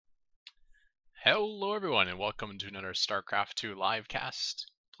Hello everyone and welcome to another Starcraft 2 live cast,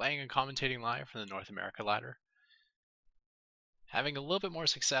 playing and commentating live from the North America ladder. Having a little bit more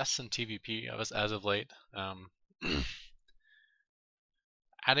success in TvP as of late.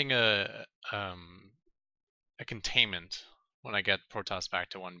 Adding a containment when I get Protoss back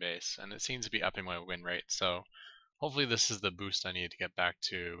to one base, and it seems to be upping my win rate, so hopefully this is the boost I need to get back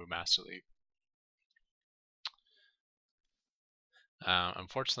to Master League.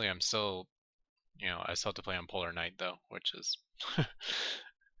 Unfortunately I still have to play on Polar Knight though, which is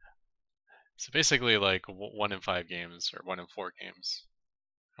so basically like 1 in 5 games or 1 in 4 games.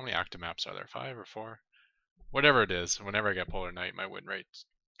 How many active maps are there? 5 or 4? Whatever it is, whenever I get Polar Knight, my win rate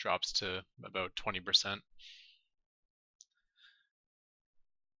drops to about 20%.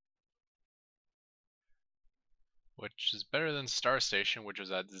 Which is better than Star Station, which was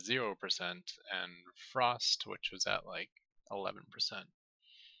at 0%, and Frost, which was at like 11%.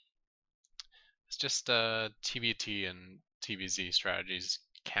 It's just TvT and TvZ strategies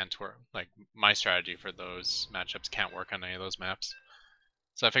can't work. Like, my strategy for those matchups can't work on any of those maps.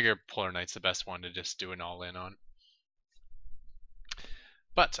 So I figure Polar Knight's the best one to just do an all-in on.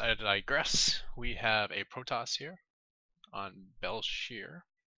 But I digress. We have a Protoss here on Belshir.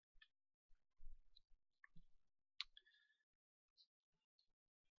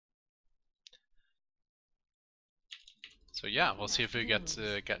 So yeah, we'll see if we get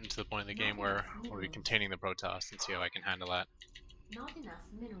into the point of the game where we'll be containing the Protoss and see how I can handle that. Not enough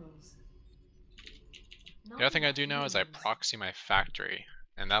minerals. The other thing I do now is I proxy my factory,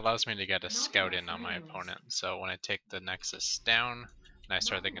 and that allows me to get a scout in on my opponent. So when I take the Nexus down and I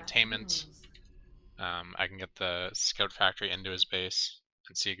start the containment, I can get the scout factory into his base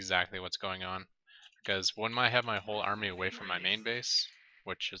and see exactly what's going on. Because when I have my whole army away from my main base,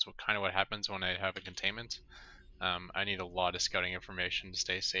 which is kind of what happens when I have a containment, I need a lot of scouting information to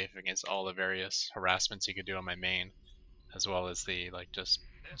stay safe against all the various harassments he could do on my main, as well as the just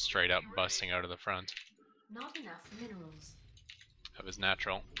straight up busting out of the front. Not enough minerals. Of his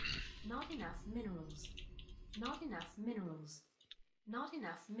natural. Not enough minerals. Not enough minerals. Not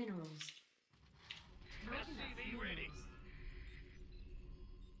enough minerals. Not enough minerals.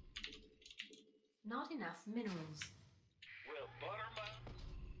 Not enough minerals. Well, Buttermilk.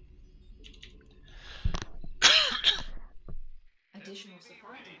 Additional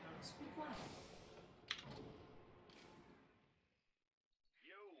supply depots required.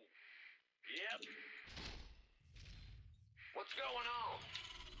 Yo. Yep. What's going on?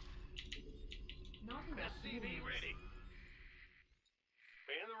 Not enough SCV minerals. ready.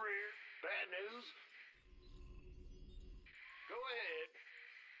 In the rear. Bad news. Go ahead.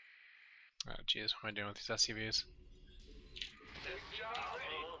 Oh jeez, what am I doing with these SCVs? Big job, huh?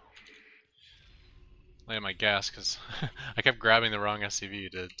 Lay on my gas because I kept grabbing the wrong SCV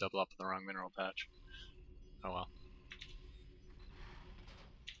to double up the wrong mineral patch. Oh well.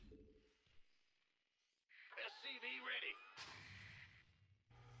 SCV ready.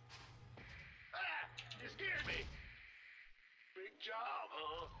 Ah! You scared me. Big job,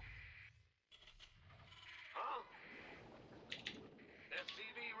 huh? Huh?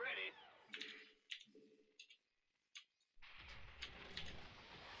 SCV ready.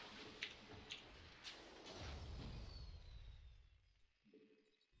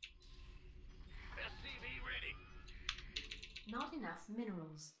 SCV ready. Not enough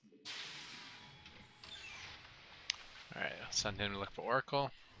minerals. Alright, I'll send him to look for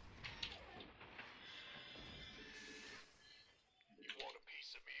Oracle. You want a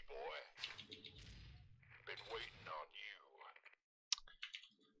piece of me, boy? Been waiting on you.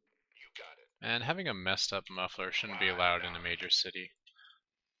 You got it. And having a messed up muffler shouldn't be allowed in a major city.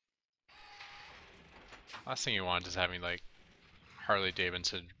 Last thing you want is having like Harley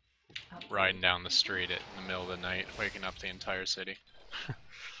Davidson riding down the street in the middle of the night, waking up the entire city.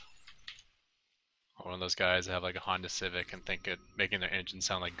 One of those guys that have like a Honda Civic and think making their engine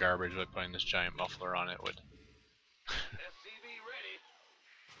sound like garbage by putting this giant muffler on it would. SCV ready.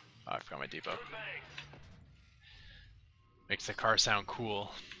 Oh, I forgot my depot. Makes the car sound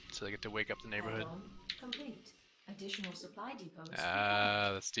cool, so they get to wake up the neighborhood. Add-on complete. Additional supply depots Ah,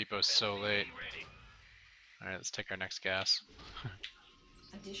 required. this depot's so late. Alright, let's take our next gas.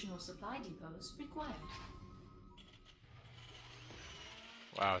 Additional supply depots required.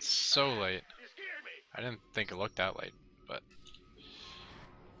 Wow, it's so late. You scared me. I didn't think it looked that late, but...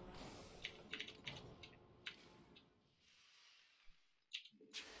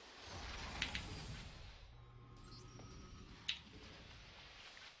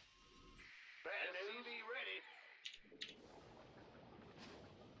 Bad news. Ready.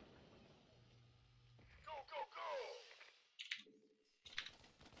 Go, go, go.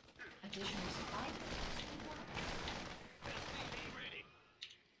 Additional supply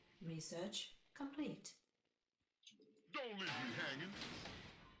Research complete. Don't leave me hanging.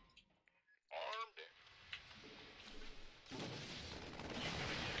 Armed and...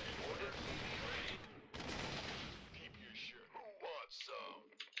 Order. Keep your shirt. Who wants some?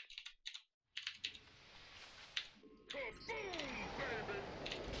 Kaboom, baby!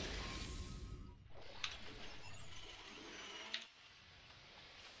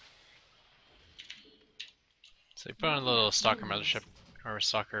 So you put on a little stalker mothership or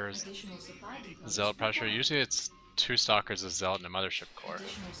stalker's Additional supply depots zealot pressure. required. Usually it's 2 stalkers, a zealot, and a mothership core.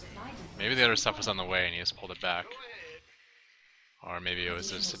 Additional supply depots Maybe the other stuff was on required. the way and he just pulled it back. Go ahead. Or maybe it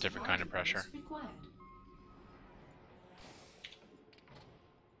was just Additional a different supply kind of pressure. depots required.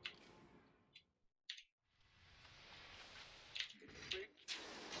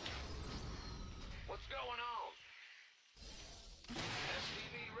 What's going on?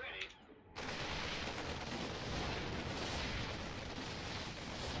 SCV ready.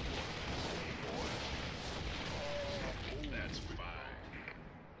 That's fine.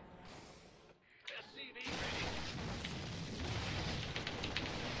 SCV ready.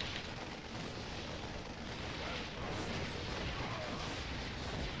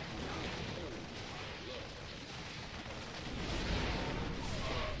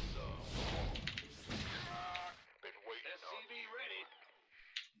 Been waiting SCV ready.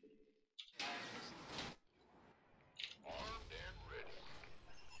 Armed and ready.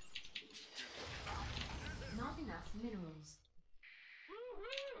 Not enough minerals.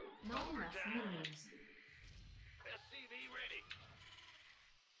 Not enough minerals. SCV ready.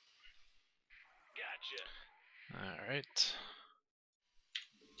 Gotcha. Alright.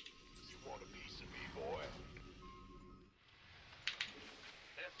 You want a piece of me, boy?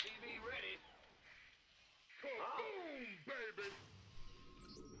 SCV ready. Kaboom, baby!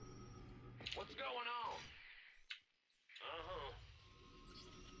 What's going on? Uh-huh.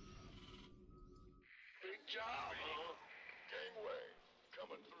 Big job, huh? Gangway,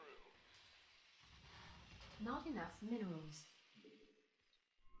 coming through. Not enough minerals.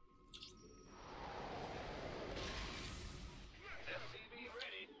 SCV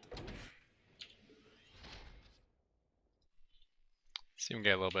ready. See if we can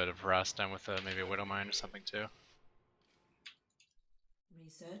get a little bit of rust done with maybe a widow mine or something too.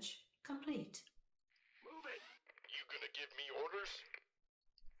 Research complete. Move it. You gonna give me orders?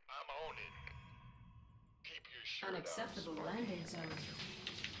 I'm on it. Keep your shirt Unacceptable out, landing zone.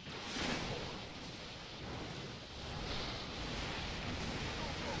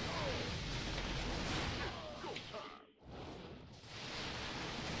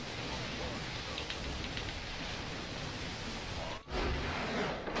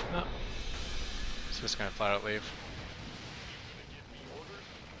 Oh. So just gonna flat out leave.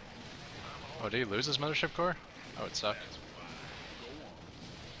 Oh, did he lose his mothership core? Oh, it sucked.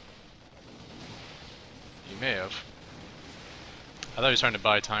 He may have. I thought he was trying to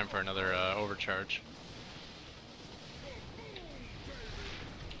buy time for another overcharge.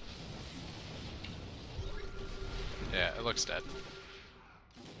 Yeah, it looks dead.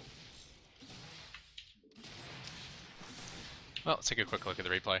 Well, let's take a quick look at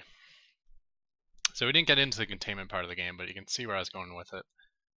the replay. So we didn't get into the containment part of the game, but you can see where I was going with it.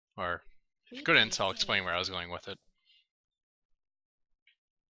 Or, if you couldn't, I'll explain where I was going with it.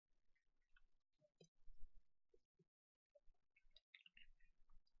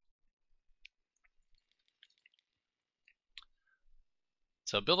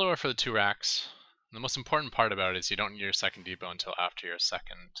 So build order for the 2 racks. The most important part about it is you don't need your second depot until after your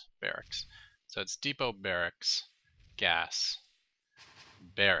second barracks. So it's depot, barracks, gas,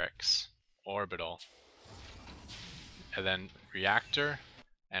 barracks, orbital, and then reactor.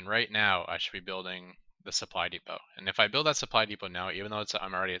 And right now I should be building the supply depot. And if I build that supply depot now, even though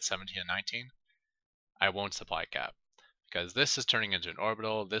I'm already at 17 and 19, I won't supply cap. Because this is turning into an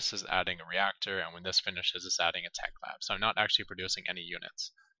orbital, this is adding a reactor, and when this finishes, it's adding a tech lab. So I'm not actually producing any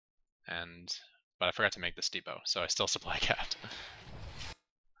units. But I forgot to make this depot, so I still supply capped.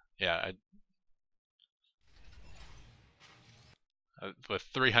 Yeah, with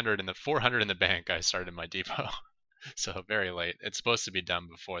 300 and 400 in the bank, I started my depot. So very late. It's supposed to be done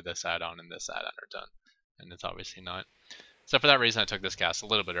before this add-on and this add-on are done, and it's obviously not. So for that reason, I took this gas a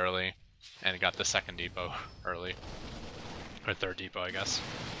little bit early, and got the second depot early. Or third depot, I guess.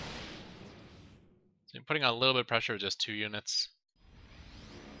 So I'm putting on a little bit of pressure with just 2 units.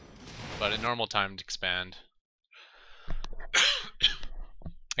 But in normal time to expand.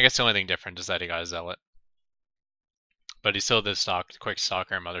 I guess the only thing different is that he got a zealot. But he still did quick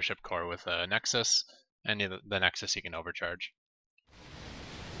stalker and mothership core with a Nexus. And the Nexus he can overcharge.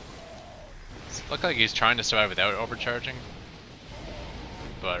 It looks like he's trying to survive without overcharging.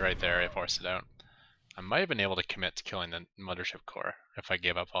 but right there I forced it out. I might have been able to commit to killing the mothership core if I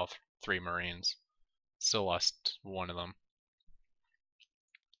gave up all 3 Marines. Still lost one of them.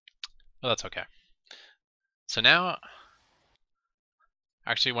 But that's okay. So now,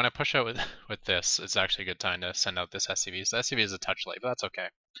 actually when I push out with this, it's actually a good time to send out this SCV. So SCV is a touch late, but that's okay.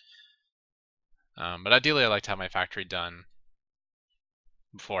 But ideally I like to have my factory done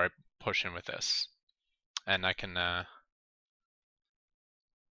before I push in with this. And I can,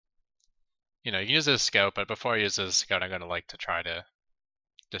 you can use it as a scout, but before I use it as a scout, I'm going to like to try to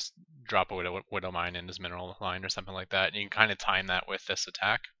just drop a Widow Mine in his mineral line or something like that. And you can kind of time that with this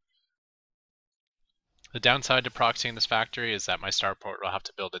attack. The downside to proxying this factory is that my starport will have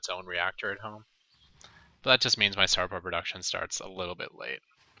to build its own reactor at home. But that just means my starport production starts a little bit late.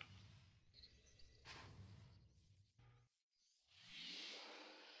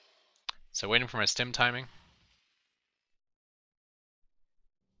 So waiting for my stim timing.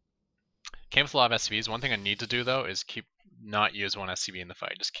 Came with a lot of SCVs. One thing I need to do though is not use one SCV in the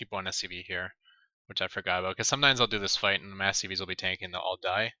fight. Just keep one SCV here, which I forgot about. Because sometimes I'll do this fight and my SCVs will be tanking, they'll all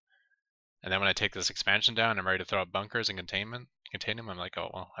die. And then when I take this expansion down, I'm ready to throw up bunkers and contain them. I'm like, oh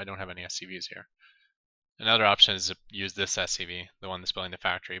well, I don't have any SCVs here. Another option is to use this SCV, the one that's building the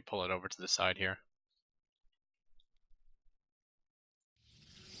factory, pull it over to the side here.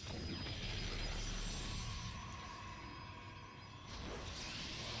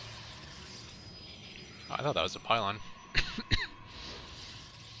 Oh, I thought that was a pylon.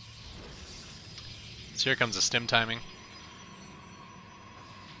 So here comes the stim timing.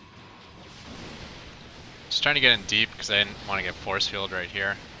 Just trying to get in deep because I didn't want to get force field right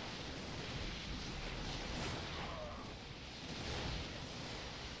here.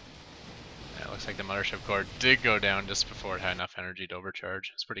 Yeah, it looks like the mothership core did go down just before it had enough energy to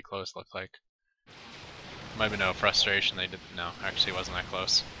overcharge. It's pretty close, looked like. Might have been no frustration, they did. No, actually it wasn't that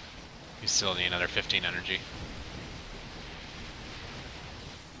close. You still need another 15 energy.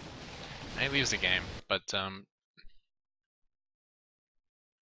 And he leaves the game, but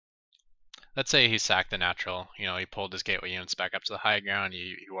let's say he sacked the natural. He pulled his gateway units back up to the high ground,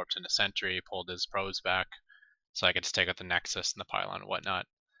 he warped into sentry, pulled his probes back, so I could just take out the nexus and the pylon and whatnot.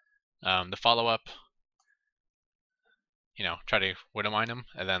 The follow-up, try to widow mine him,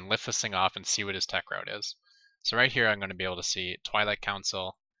 and then lift this thing off and see what his tech route is. So right here I'm going to be able to see Twilight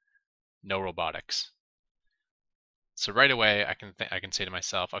Council, no robotics. So right away I can say to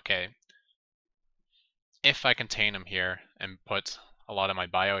myself, okay, if I contain him here and put a lot of my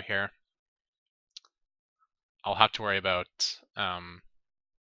bio here, I'll have to worry about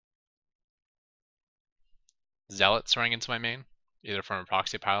zealots running into my main, either from a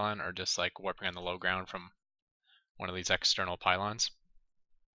proxy pylon or just like warping on the low ground from one of these external pylons.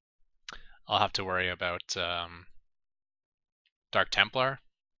 I'll have to worry about Dark Templar,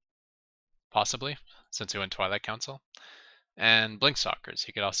 possibly, since he went Twilight Council. And Blinkstalkers.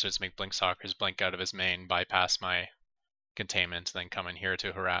 He could also just make Blinkstalkers blink out of his main, bypass my containment, and then come in here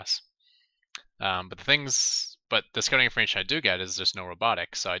to harass. But the scouting information I do get is there's no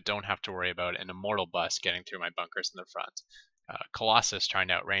robotics, so I don't have to worry about an Immortal bus getting through my bunkers in the front. Colossus trying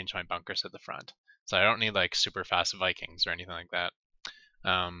to outrange my bunkers at the front. So I don't need like super fast Vikings or anything like that.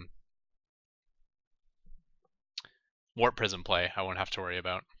 Warp Prism play I won't have to worry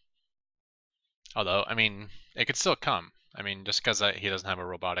about. Although, I mean, it could still come. I mean, just because he doesn't have a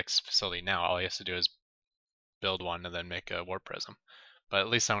robotics facility now, all he has to do is build one and then make a Warp Prism. But at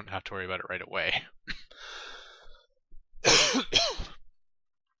least I don't have to worry about it right away.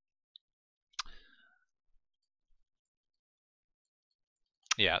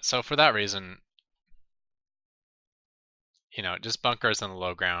 Yeah, so for that reason, just bunkers on the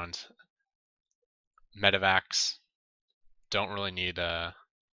low ground, medevacs, don't really need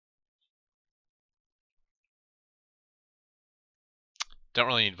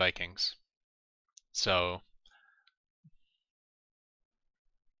Vikings. So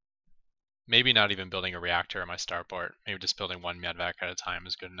maybe not even building a reactor in my starport. Maybe just building one medevac at a time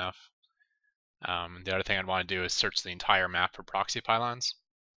is good enough. The other thing I'd want to do is search the entire map for proxy pylons.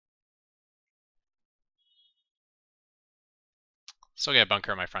 Still get a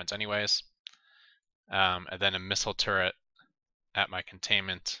bunker in my front anyways. And then a missile turret at my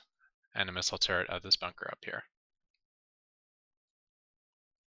containment and a missile turret at this bunker up here.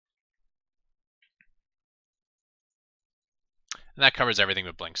 And that covers everything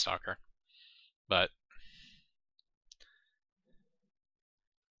with Blinkstalker. But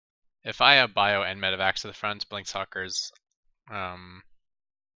if I have bio and medevacs to the front, Blinkstalkers,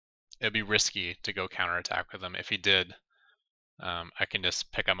 it'd be risky to go counterattack with him. If he did, I can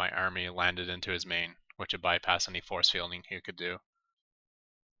just pick up my army, land it into his main, which would bypass any force fielding he could do.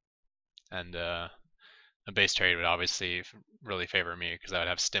 And a base trade would obviously really favor me because I would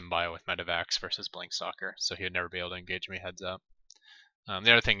have stim bio with Medivacs versus Blink Stalker, so he would never be able to engage me heads up.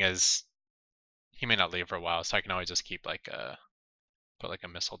 The other thing is he may not leave for a while, so I can always just keep like put like a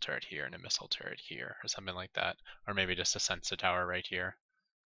missile turret here and a missile turret here or something like that, or maybe just a sensor tower right here.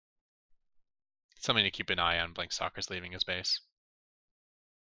 Something to keep an eye on. Blink Stalker's leaving his base.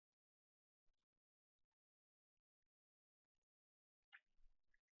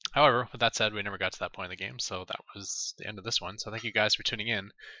 However, with that said, we never got to that point in the game, so that was the end of this one. So thank you guys for tuning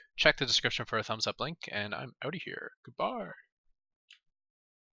in. Check the description for a thumbs up link, and I'm out of here. Goodbye.